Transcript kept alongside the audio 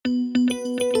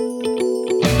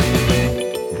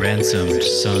Ransomed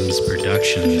Sons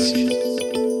Productions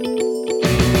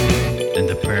and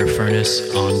the Prayer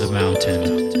Furnace on the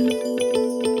Mountain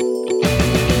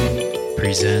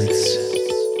presents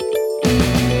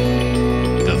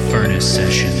the Furnace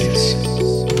Sessions.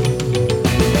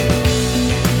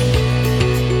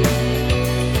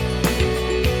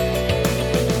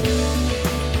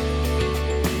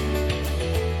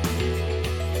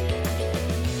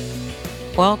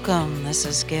 Welcome, this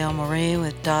is Gail Marie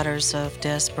with Daughters of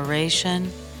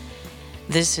Desperation.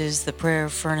 This is the Prayer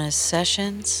Furnace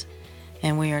Sessions,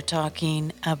 and we are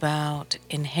talking about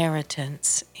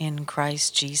inheritance in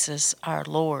Christ Jesus our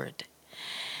Lord.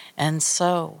 And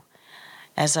so,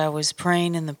 as I was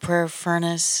praying in the prayer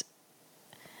furnace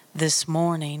this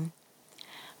morning,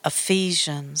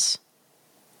 Ephesians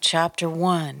chapter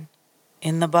 1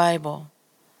 in the Bible,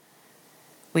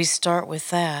 we start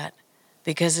with that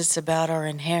because it's about our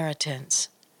inheritance.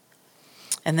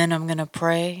 And then I'm going to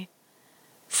pray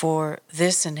for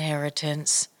this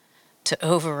inheritance to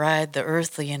override the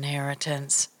earthly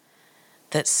inheritance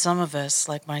that some of us,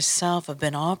 like myself, have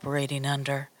been operating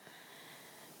under.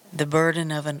 The burden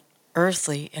of an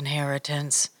earthly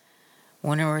inheritance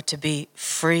when we're to be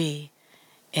free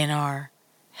in our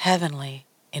heavenly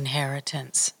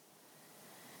inheritance.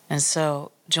 And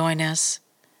so, join us,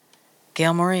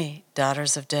 Gail Marie,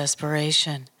 Daughters of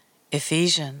Desperation,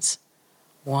 Ephesians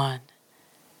 1.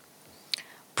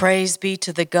 Praise be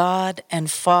to the God and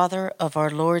Father of our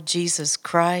Lord Jesus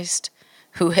Christ,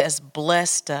 who has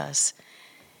blessed us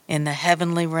in the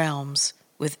heavenly realms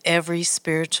with every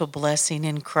spiritual blessing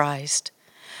in Christ.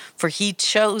 For he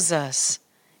chose us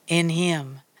in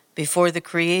him before the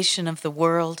creation of the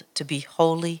world to be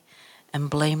holy and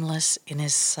blameless in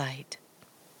his sight.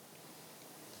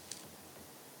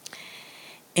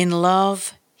 In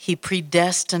love, he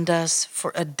predestined us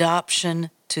for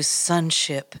adoption to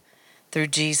sonship through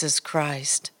Jesus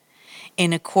Christ,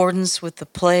 in accordance with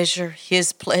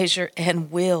his pleasure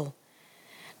and will,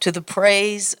 to the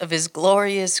praise of his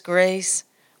glorious grace,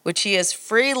 which he has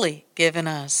freely given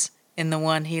us in the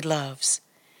one he loves.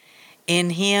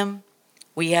 In him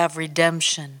we have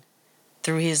redemption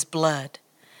through his blood,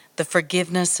 the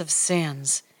forgiveness of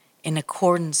sins, in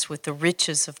accordance with the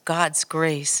riches of God's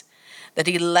grace that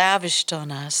he lavished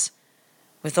on us.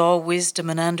 With all wisdom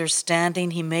and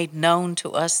understanding, he made known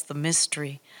to us the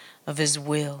mystery of his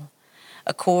will,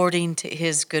 according to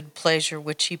his good pleasure,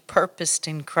 which he purposed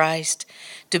in Christ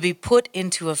to be put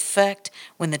into effect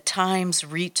when the times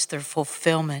reach their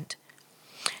fulfillment,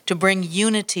 to bring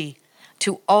unity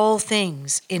to all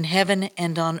things in heaven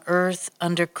and on earth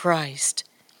under Christ.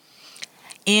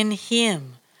 In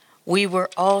him we were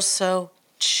also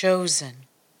chosen,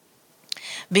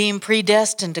 being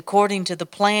predestined according to the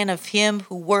plan of him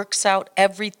who works out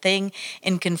everything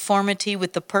in conformity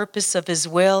with the purpose of his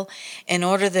will, in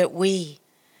order that we,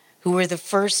 who were the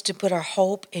first to put our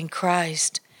hope in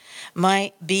Christ,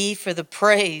 might be for the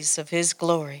praise of his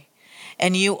glory.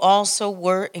 And you also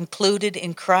were included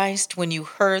in Christ when you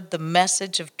heard the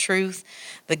message of truth,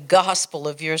 the gospel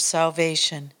of your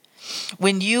salvation.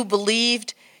 When you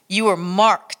believed, you were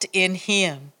marked in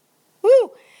him,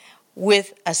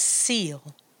 with a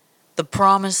seal, the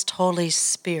promised Holy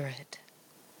Spirit,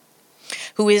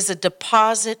 who is a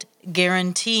deposit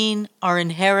guaranteeing our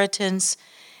inheritance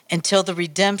until the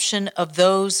redemption of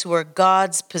those who are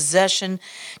God's possession,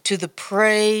 to the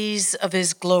praise of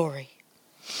his glory.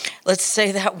 Let's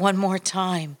say that one more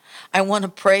time. I want to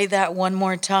pray that one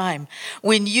more time.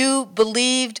 When you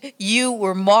believed, you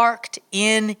were marked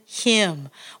in him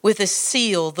with a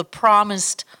seal, the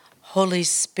promised Holy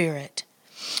Spirit,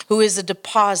 who is a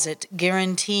deposit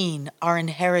guaranteeing our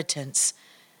inheritance,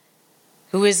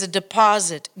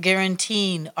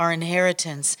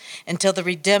 until the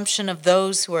redemption of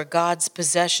those who are God's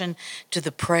possession, to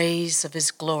the praise of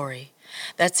his glory.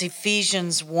 That's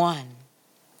Ephesians 1,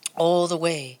 all the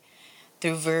way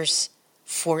through verse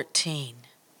 14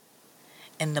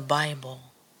 in the Bible.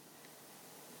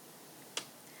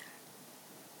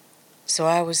 So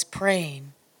I was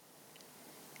praying,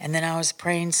 and then I was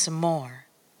praying some more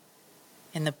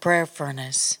in the prayer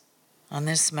furnace on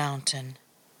this mountain.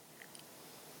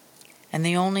 And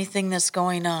the only thing that's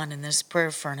going on in this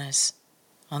prayer furnace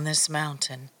on this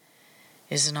mountain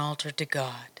is an altar to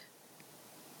God,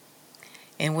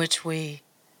 in which we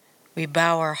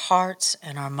bow our hearts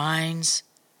and our minds,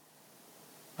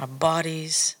 our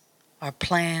bodies, our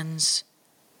plans,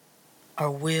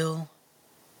 our will,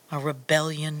 our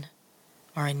rebellion,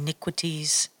 our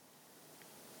iniquities.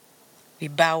 We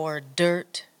bow our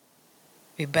dirt.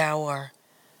 We bow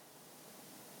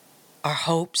our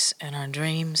hopes and our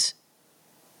dreams.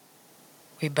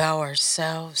 We bow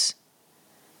ourselves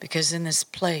Because in this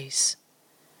place,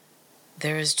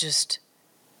 there is just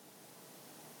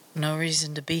no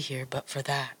reason to be here but for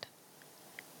that.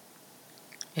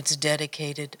 It's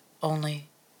dedicated only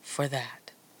for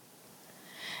that.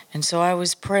 And so I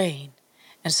was praying,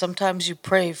 and sometimes you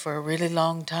pray for a really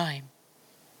long time,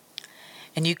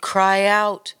 and you cry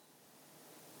out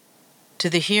to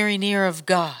the hearing ear of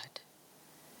God,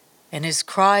 and his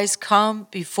cries come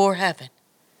before heaven,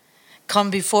 come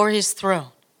before his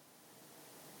throne,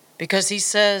 because he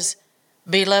says,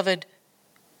 beloved,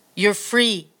 you're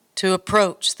free to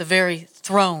approach the very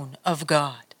throne of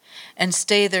God and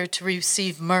stay there to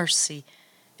receive mercy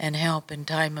and help in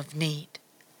time of need.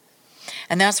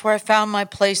 And that's where I found my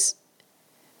place.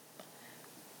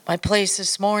 My place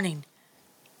this morning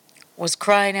was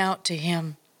crying out to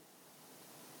him.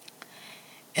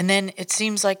 And then it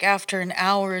seems like after an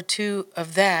hour or two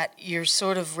of that, you're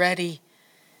sort of ready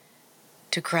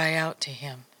to cry out to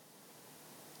him.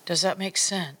 Does that make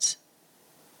sense?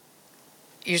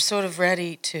 You're sort of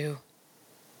ready to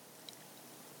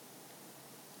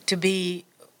be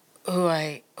who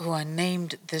I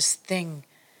named this thing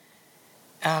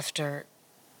after,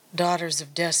 Daughters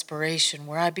of Desperation,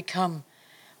 where I become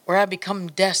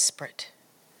desperate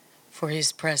for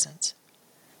his presence,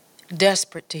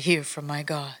 desperate to hear from my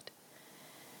God.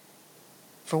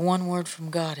 For one word from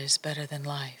God is better than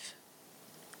life.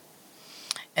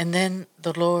 And then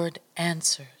the Lord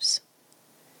answers.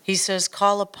 He says,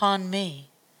 call upon me,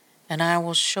 and I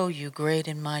will show you great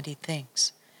and mighty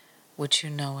things which you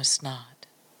knowest not.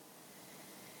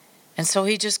 And so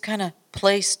he just kind of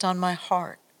placed on my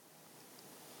heart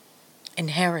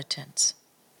inheritance.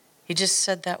 He just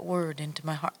said that word into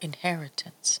my heart,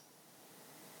 inheritance.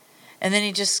 And then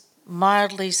he just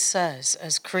mildly says,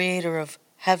 as creator of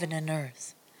heaven and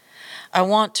earth, I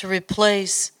want to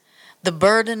replace the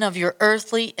burden of your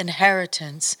earthly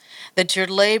inheritance that you're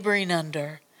laboring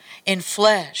under in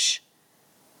flesh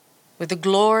with the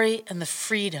glory and the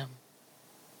freedom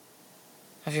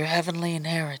of your heavenly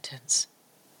inheritance.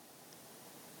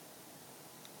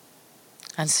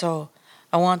 And so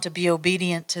I want to be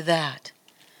obedient to that,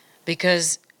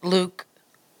 because Luke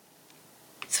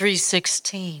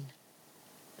 3:16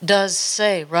 does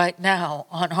say right now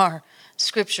on our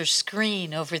scripture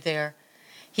screen over there,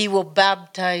 he will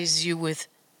baptize you with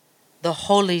the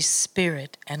Holy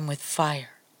Spirit and with fire.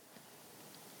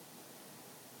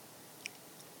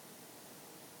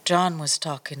 John was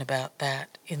talking about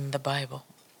that in the Bible.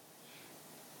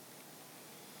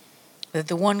 That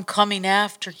the one coming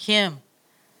after him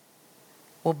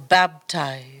will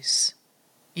baptize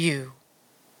you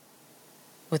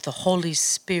with the Holy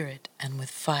Spirit and with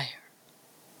fire.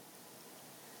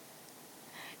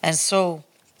 And so,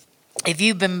 if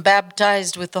you've been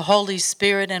baptized with the Holy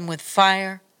Spirit and with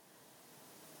fire,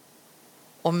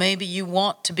 or maybe you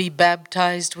want to be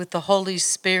baptized with the Holy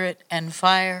Spirit and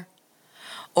fire,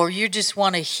 or you just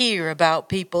want to hear about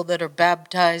people that are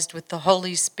baptized with the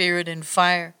Holy Spirit and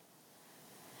fire,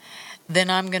 then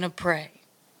I'm going to pray.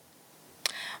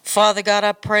 Father God,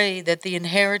 I pray that the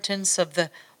inheritance of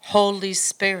the Holy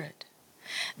Spirit,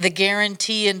 the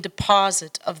guarantee and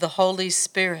deposit of the Holy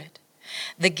Spirit,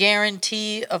 the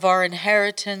guarantee of our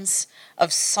inheritance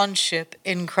of sonship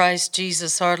in Christ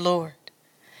Jesus our Lord,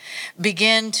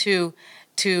 begin to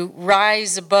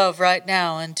rise above right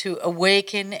now and to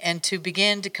awaken and to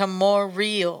begin to become more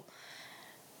real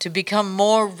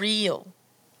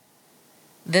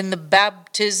than the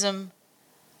baptism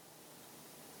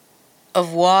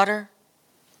of water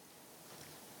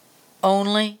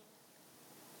only.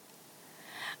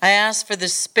 I ask for the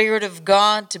Spirit of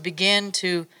God to begin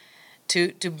to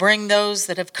bring those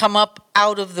that have come up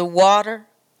out of the water.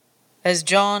 As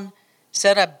John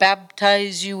said, I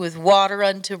baptize you with water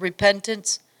unto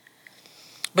repentance.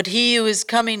 But he who is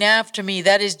coming after me,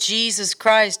 that is Jesus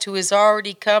Christ, who has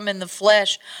already come in the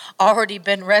flesh, already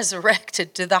been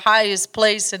resurrected to the highest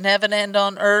place in heaven and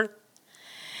on earth,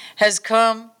 has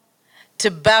come to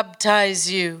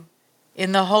baptize you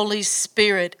in the Holy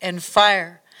Spirit and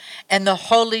fire. And the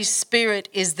Holy Spirit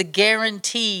is the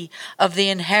guarantee of the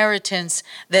inheritance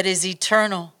that is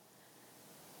eternal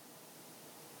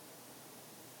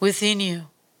within you,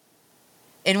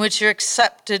 in which you're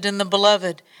accepted in the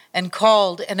beloved and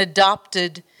called and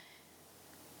adopted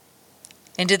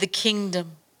into the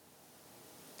kingdom.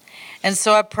 And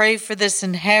so I pray for this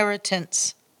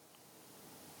inheritance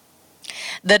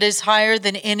that is higher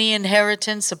than any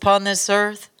inheritance upon this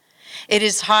earth. It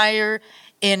is higher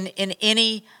in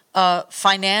any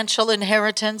financial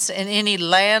inheritance, in any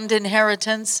land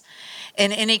inheritance,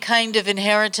 in any kind of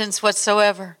inheritance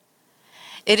whatsoever.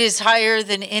 It is higher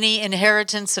than any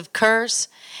inheritance of curse,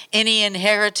 any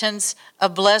inheritance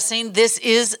of blessing. This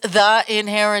is the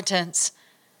inheritance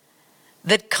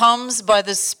that comes by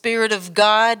the Spirit of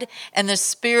God, and the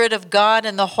Spirit of God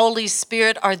and the Holy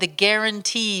Spirit are the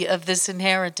guarantee of this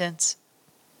inheritance.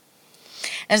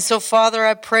 And so, Father,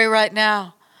 I pray right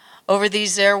now over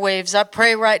these airwaves. I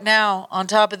pray right now on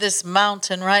top of this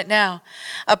mountain right now.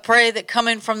 I pray that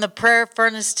coming from the prayer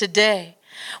furnace today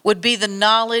would be the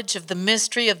knowledge of the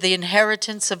mystery of the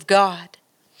inheritance of God.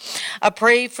 I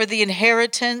pray for the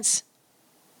inheritance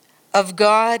of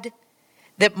God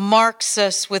that marks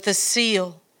us with a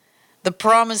seal, the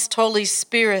promised Holy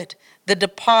Spirit, the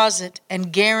deposit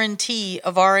and guarantee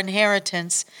of our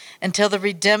inheritance until the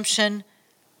redemption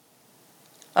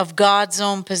of God's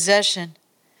own possession,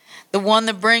 the one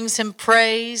that brings him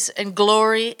praise and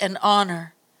glory and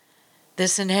honor,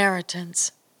 this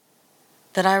inheritance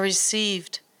that I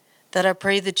received, that I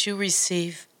pray that you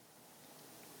receive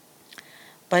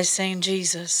by saying,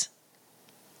 Jesus,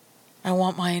 I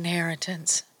want my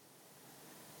inheritance.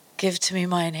 Give to me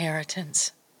my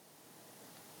inheritance.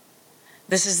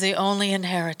 This is the only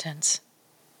inheritance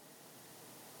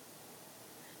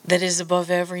that is above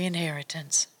every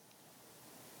inheritance.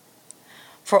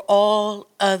 For all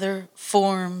other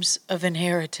forms of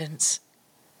inheritance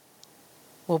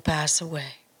will pass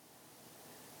away,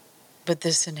 but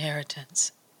this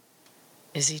inheritance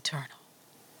is eternal.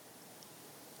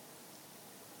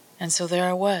 And so there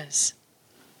I was,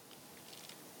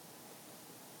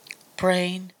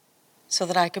 praying so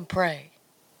that I could pray,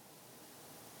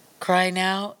 crying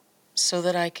out so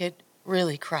that I could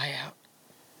really cry out.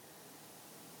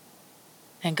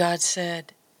 And God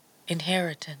said,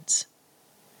 inheritance.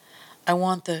 I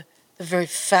want the very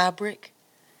fabric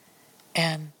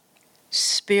and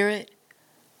spirit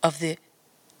of the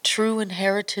true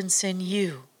inheritance in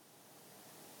you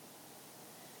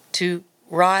to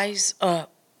rise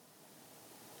up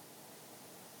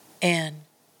and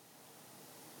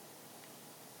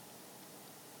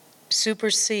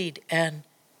supersede and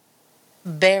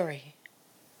bury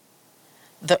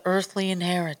the earthly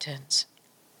inheritance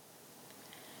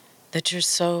that you're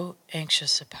so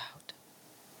anxious about.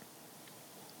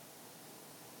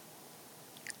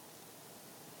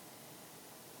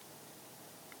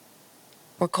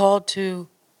 We're called to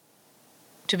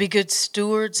be good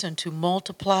stewards and to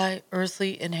multiply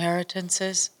earthly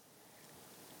inheritances.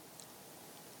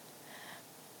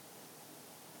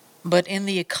 But in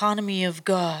the economy of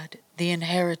God, the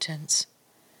inheritance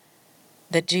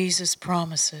that Jesus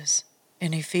promises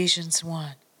in Ephesians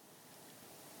 1,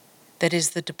 that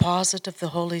is the deposit of the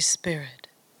Holy Spirit,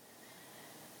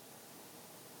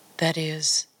 that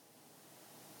is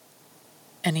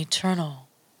an eternal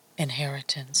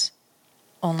inheritance,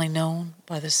 only known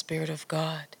by the Spirit of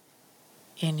God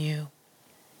in you,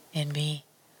 in me.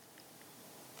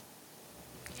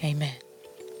 Amen.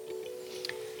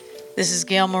 This is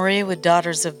Gail Marie with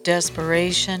Daughters of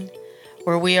Desperation,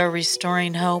 where we are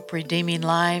restoring hope, redeeming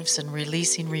lives, and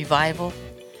releasing revival.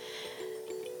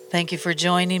 Thank you for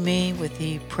joining me with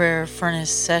the prayer furnace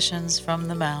sessions from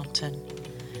the mountain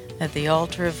at the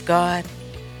altar of God,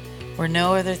 where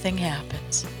no other thing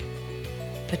happens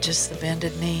but just the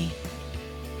bended knee,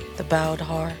 the bowed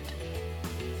heart,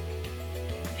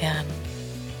 and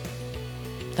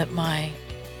let my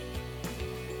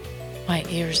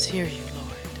ears hear you, Lord.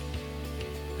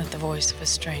 Let the voice of a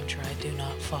stranger I do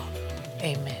not follow.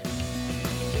 Amen.